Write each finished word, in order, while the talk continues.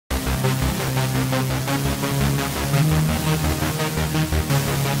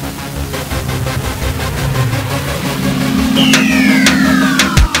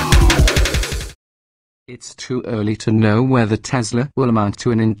It's too early to know whether Tesla will amount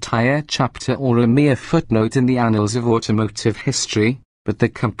to an entire chapter or a mere footnote in the annals of automotive history, but the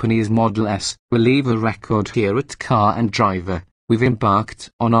company's Model S will leave a record here at Car and Driver. We've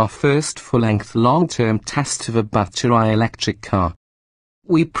embarked on our first full-length long-term test of a battery electric car.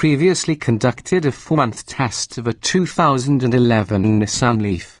 We previously conducted a 4-month test of a 2011 Nissan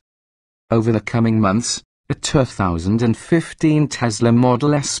Leaf. Over the coming months, a 2015 Tesla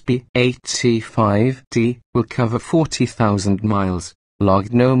Model S P85D will cover 40,000 miles,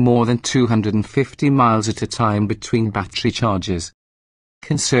 logged no more than 250 miles at a time between battery charges.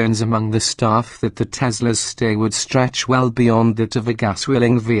 Concerns among the staff that the Tesla's stay would stretch well beyond that of a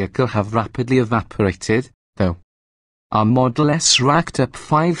gas-wheeling vehicle have rapidly evaporated, though. Our Model S racked up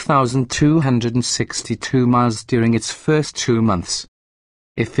 5,262 miles during its first 2 months.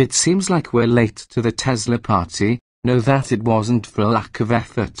 If it seems like we're late to the Tesla party, know that it wasn't for a lack of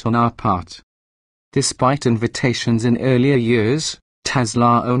effort on our part. Despite invitations in earlier years,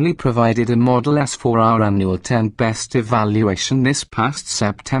 Tesla only provided a Model S for our annual 10 Best evaluation this past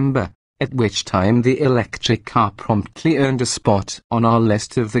September, at which time the electric car promptly earned a spot on our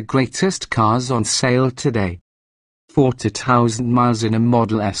list of the greatest cars on sale today. 40,000 miles in a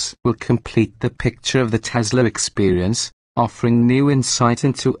Model S will complete the picture of the Tesla experience, offering new insight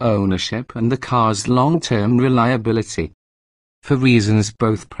into ownership and the car's long-term reliability. For reasons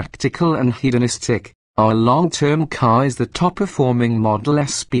both practical and hedonistic, our long-term car is the top-performing Model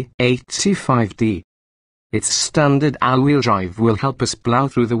S P85D. Its standard all-wheel drive will help us plow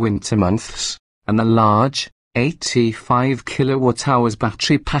through the winter months, and the large, 85 kWh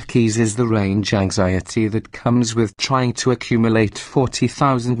battery pack eases the range anxiety that comes with trying to accumulate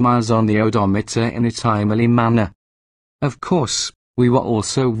 40,000 miles on the odometer in a timely manner. Of course, we were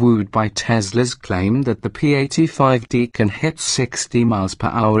also wooed by Tesla's claim that the P85D can hit 60 miles per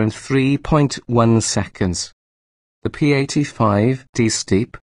hour in 3.1 seconds. The P85D's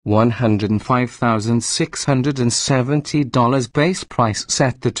steep, $105,670 base price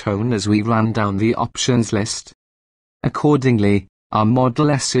set the tone as we ran down the options list. Accordingly, our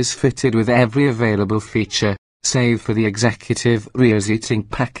Model S is fitted with every available feature, save for the executive rear seating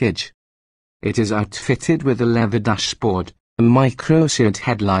package. It is outfitted with a leather dashboard, a micro-seared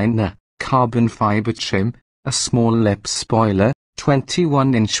headliner, carbon fiber trim, a small lip spoiler,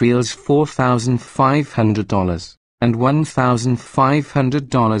 21-inch wheels $4,500, and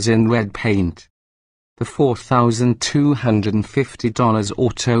 $1,500 in red paint. The $4,250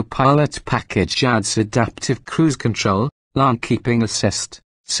 autopilot package adds adaptive cruise control, lane keeping assist,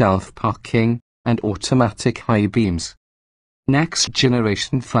 self-parking, and automatic high beams.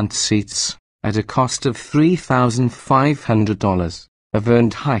 Next-generation front seats, at a cost of $3,500, have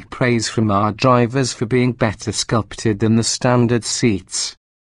earned high praise from our drivers for being better sculpted than the standard seats.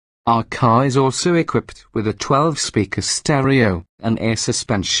 Our car is also equipped with a 12-speaker stereo, an air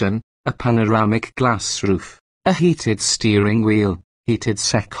suspension, a panoramic glass roof, a heated steering wheel, heated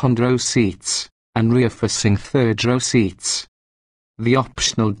second-row seats, and rear-facing third-row seats. The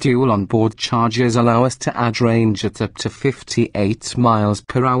optional dual onboard chargers allow us to add range at up to 58 miles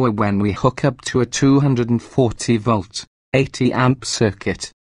per hour when we hook up to a 240-volt, 80-amp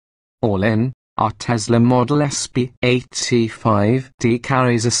circuit. All in, our Tesla Model S P85D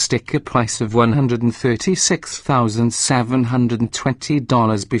carries a sticker price of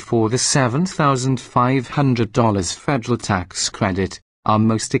 $136,720 before the $7,500 federal tax credit, our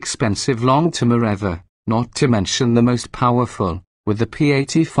most expensive long-termer ever, not to mention the most powerful, with the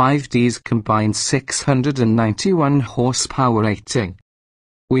P85D's combined 691 horsepower rating.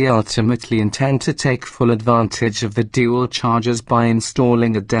 We ultimately intend to take full advantage of the dual chargers by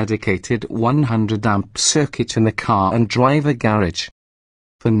installing a dedicated 100-amp circuit in the car and driver garage.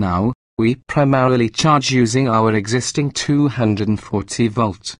 For now, we primarily charge using our existing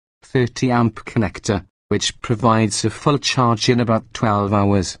 240-volt, 30-amp connector, which provides a full charge in about 12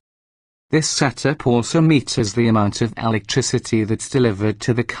 hours. This setup also meters the amount of electricity that's delivered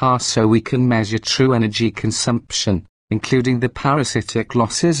to the car so we can measure true energy consumption, including the parasitic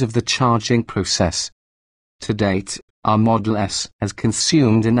losses of the charging process. To date, our Model S has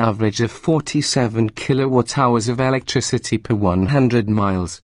consumed an average of 47 kilowatt-hours of electricity per 100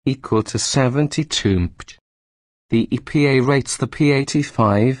 miles, equal to 72 mph. The EPA rates the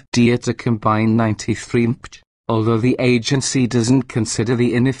P85D at a combined 93 mph. Although the agency doesn't consider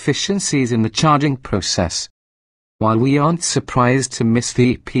the inefficiencies in the charging process. While we aren't surprised to miss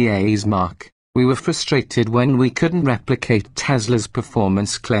the EPA's mark, we were frustrated when we couldn't replicate Tesla's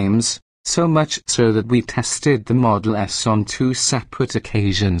performance claims, so much so that we tested the Model S on 2 separate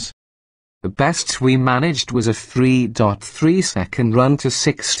occasions. The best we managed was a 3.3-second run to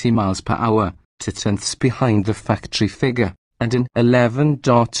 60 miles per hour, 0.2 behind the factory figure, and an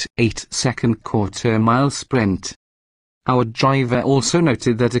 11.8-second quarter-mile sprint. Our driver also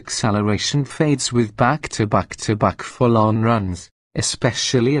noted that acceleration fades with back-to-back-to-back full-on runs,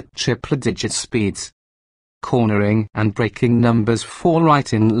 especially at triple-digit speeds. Cornering and braking numbers fall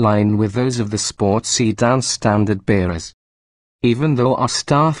right in line with those of the sport sedan standard bearers. Even though our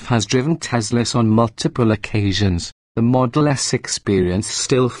staff has driven Teslas on multiple occasions, the Model S experience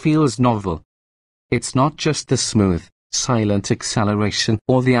still feels novel. It's not just the smooth, silent acceleration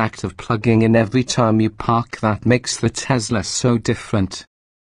or the act of plugging in every time you park that makes the Tesla so different.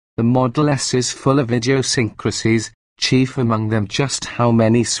 The Model S is full of idiosyncrasies, chief among them just how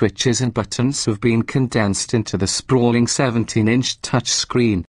many switches and buttons have been condensed into the sprawling 17-inch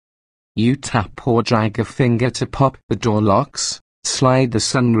touchscreen. You tap or drag a finger to pop the door locks, slide the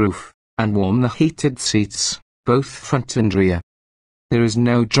sunroof, and warm the heated seats, both front and rear. There is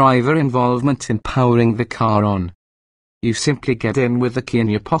no driver involvement in powering the car on. You simply get in with the key in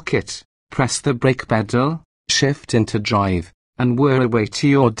your pocket, press the brake pedal, shift into drive, and whir away to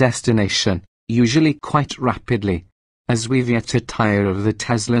your destination, usually quite rapidly, as we've yet to tire of the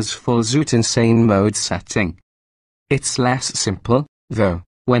Tesla's full zoot insane mode setting. It's less simple, though,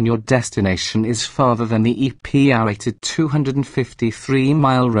 when your destination is farther than the EPA-rated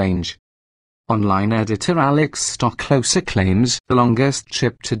 253-mile range. Online editor Alex Stockloser claims the longest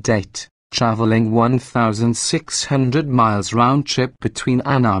trip to date, traveling 1,600 miles round-trip between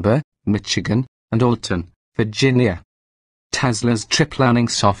Ann Arbor, Michigan, and Alton, Virginia. Tesla's trip planning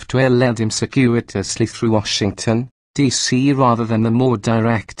software led him circuitously through Washington, D.C. rather than the more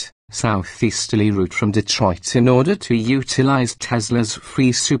direct, southeasterly route from Detroit in order to utilize Tesla's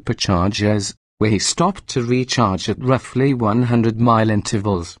free superchargers, where he stopped to recharge at roughly 100-mile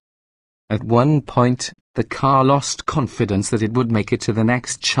intervals. At one point, the car lost confidence that it would make it to the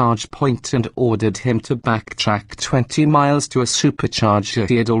next charge point and ordered him to backtrack 20 miles to a supercharger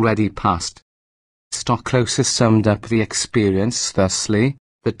he had already passed. Stockloser summed up the experience thusly: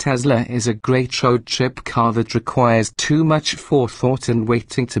 the Tesla is a great road trip car that requires too much forethought and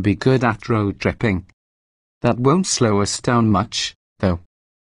waiting to be good at road tripping. That won't slow us down much, though.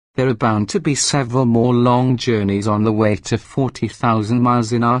 There are bound to be several more long journeys on the way to 40,000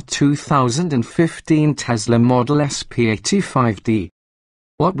 miles in our 2015 Tesla Model S P85D.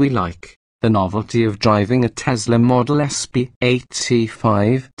 What we like, the novelty of driving a Tesla Model S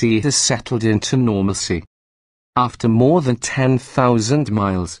P85D has settled into normalcy. After more than 10,000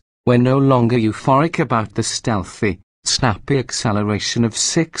 miles, we're no longer euphoric about the stealthy, snappy acceleration of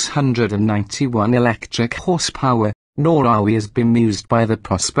 691 electric horsepower, nor are we as bemused by the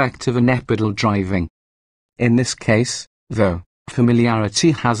prospect of unepidal driving. In this case, though,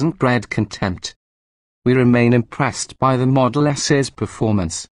 familiarity hasn't bred contempt. We remain impressed by the Model S's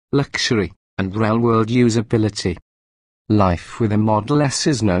performance, luxury, and real-world usability. Life with a Model S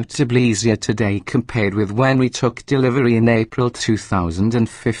is notably easier today compared with when we took delivery in April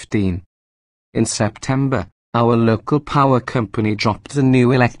 2015. In September, our local power company dropped the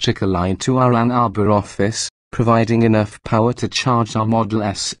new electrical line to our Ann Arbor office, providing enough power to charge our Model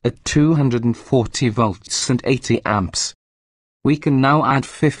S at 240 volts and 80 amps. We can now add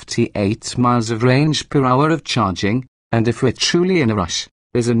 58 miles of range per hour of charging, and if we're truly in a rush,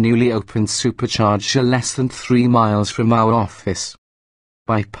 there's a newly opened supercharger less than 3 miles from our office.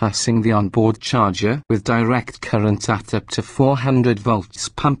 Bypassing the onboard charger with direct current at up to 400 volts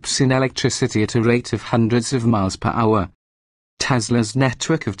pumps in electricity at a rate of hundreds of miles per hour. Tesla's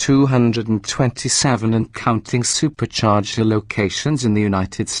network of 227 and counting supercharger locations in the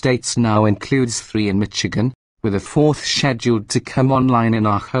United States now includes 3 in Michigan, with a 4th scheduled to come online in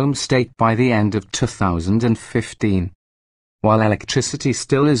our home state by the end of 2015. While electricity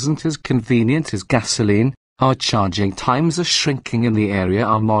still isn't as convenient as gasoline, our charging times are shrinking and the area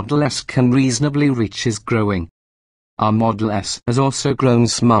our Model S can reasonably reach is growing. Our Model S has also grown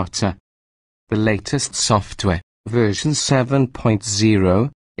smarter. The latest software, version 7.0,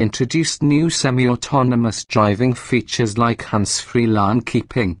 introduced new semi-autonomous driving features like hands-free lane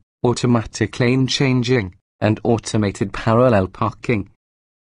keeping, automatic lane changing, and automated parallel parking.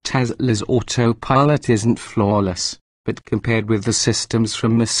 Tesla's autopilot isn't flawless, but compared with the systems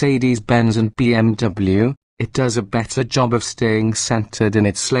from Mercedes-Benz and BMW, it does a better job of staying centered in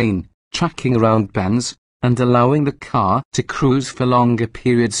its lane, tracking around bends, and allowing the car to cruise for longer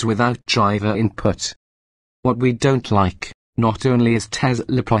periods without driver input. What we don't like, not only is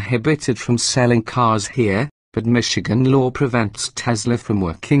Tesla prohibited from selling cars here, but Michigan law prevents Tesla from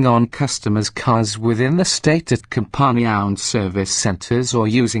working on customers' cars within the state at company-owned service centers or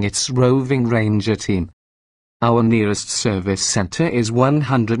using its roving ranger team. Our nearest service center is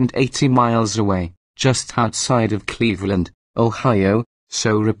 180 miles away, just outside of Cleveland, Ohio,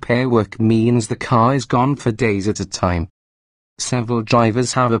 so repair work means the car is gone for days at a time. Several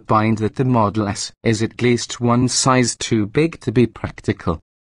drivers have opined that the Model S is at least one size too big to be practical.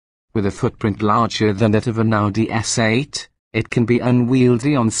 With a footprint larger than that of an Audi S8, it can be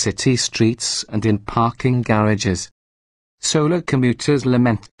unwieldy on city streets and in parking garages. Solar commuters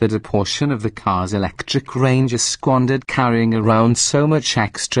lament that a portion of the car's electric range is squandered carrying around so much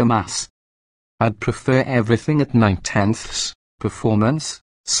extra mass. I'd prefer everything at 9/10ths, performance,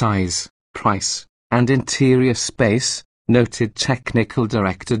 size, price, and interior space, noted technical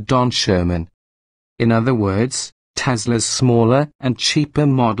director Don Sherman. In other words, Tesla's smaller and cheaper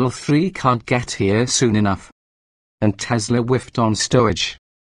Model 3 can't get here soon enough. And Tesla whiffed on stowage.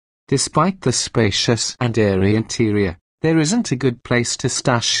 Despite the spacious and airy interior, there isn't a good place to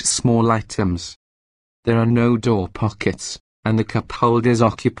stash small items. There are no door pockets, and the cup holders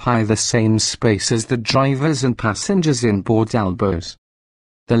occupy the same space as the driver's and passengers' inboard elbows.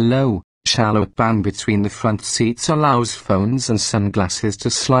 The low, shallow band between the front seats allows phones and sunglasses to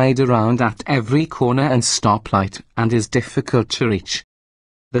slide around at every corner and stoplight and is difficult to reach.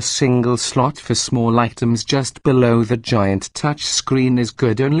 The single slot for small items just below the giant touch screen is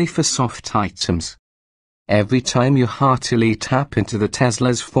good only for soft items. Every time you heartily tap into the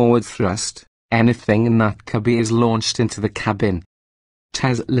Tesla's forward thrust, anything in that cubby is launched into the cabin.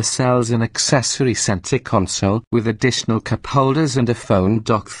 Tesla sells an accessory center console with additional cup holders and a phone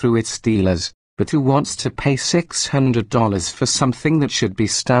dock through its dealers, but who wants to pay $600 for something that should be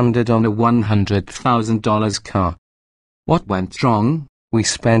standard on a $100,000 car? What went wrong? We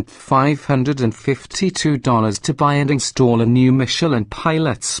spent $552 to buy and install a new Michelin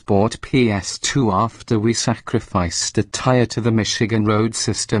Pilot Sport PS2 after we sacrificed a tire to the Michigan road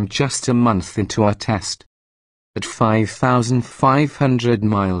system just a month into our test. At 5,500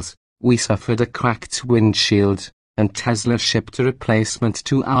 miles, we suffered a cracked windshield, and Tesla shipped a replacement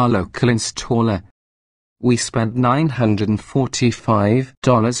to our local installer. We spent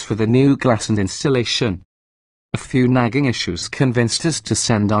 $945 for the new glass and installation. A few nagging issues convinced us to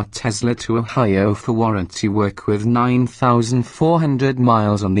send our Tesla to Ohio for warranty work with 9,400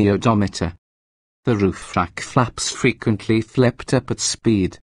 miles on the odometer. The roof rack flaps frequently flipped up at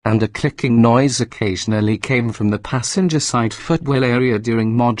speed, and a clicking noise occasionally came from the passenger side footwell area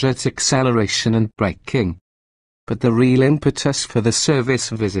during moderate acceleration and braking. But the real impetus for the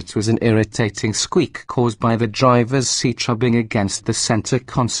service visit was an irritating squeak caused by the driver's seat rubbing against the center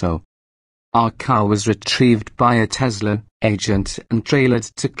console. Our car was retrieved by a Tesla agent and trailered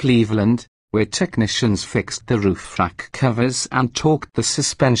to Cleveland, where technicians fixed the roof rack covers and torqued the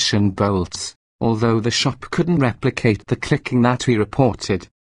suspension bolts, although the shop couldn't replicate the clicking that we reported.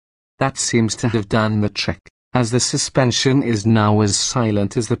 That seems to have done the trick, as the suspension is now as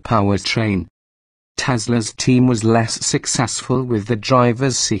silent as the powertrain. Tesla's team was less successful with the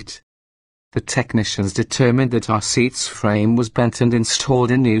driver's seat. The technicians determined that our seat's frame was bent and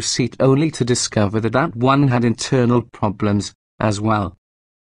installed a new seat only to discover that that one had internal problems, as well.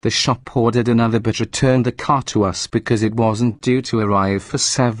 The shop ordered another but returned the car to us because it wasn't due to arrive for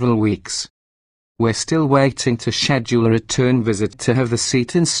several weeks. We're still waiting to schedule a return visit to have the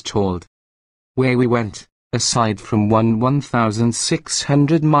seat installed. Where we went, aside from one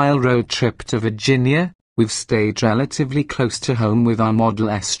 1,600-mile road trip to Virginia, we've stayed relatively close to home with our Model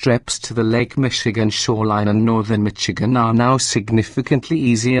S trips to the Lake Michigan shoreline and northern Michigan are now significantly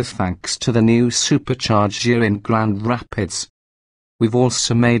easier thanks to the new supercharger in Grand Rapids. We've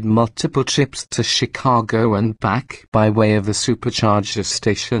also made multiple trips to Chicago and back by way of the supercharger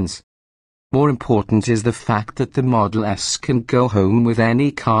stations. More important is the fact that the Model S can go home with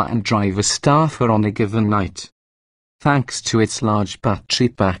any car and driver staffer on a given night. Thanks to its large battery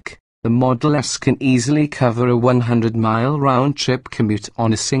pack, the Model S can easily cover a 100-mile round-trip commute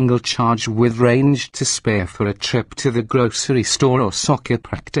on a single charge with range to spare for a trip to the grocery store or soccer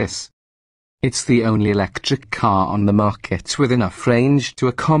practice. It's the only electric car on the market with enough range to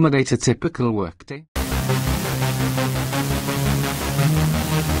accommodate a typical workday.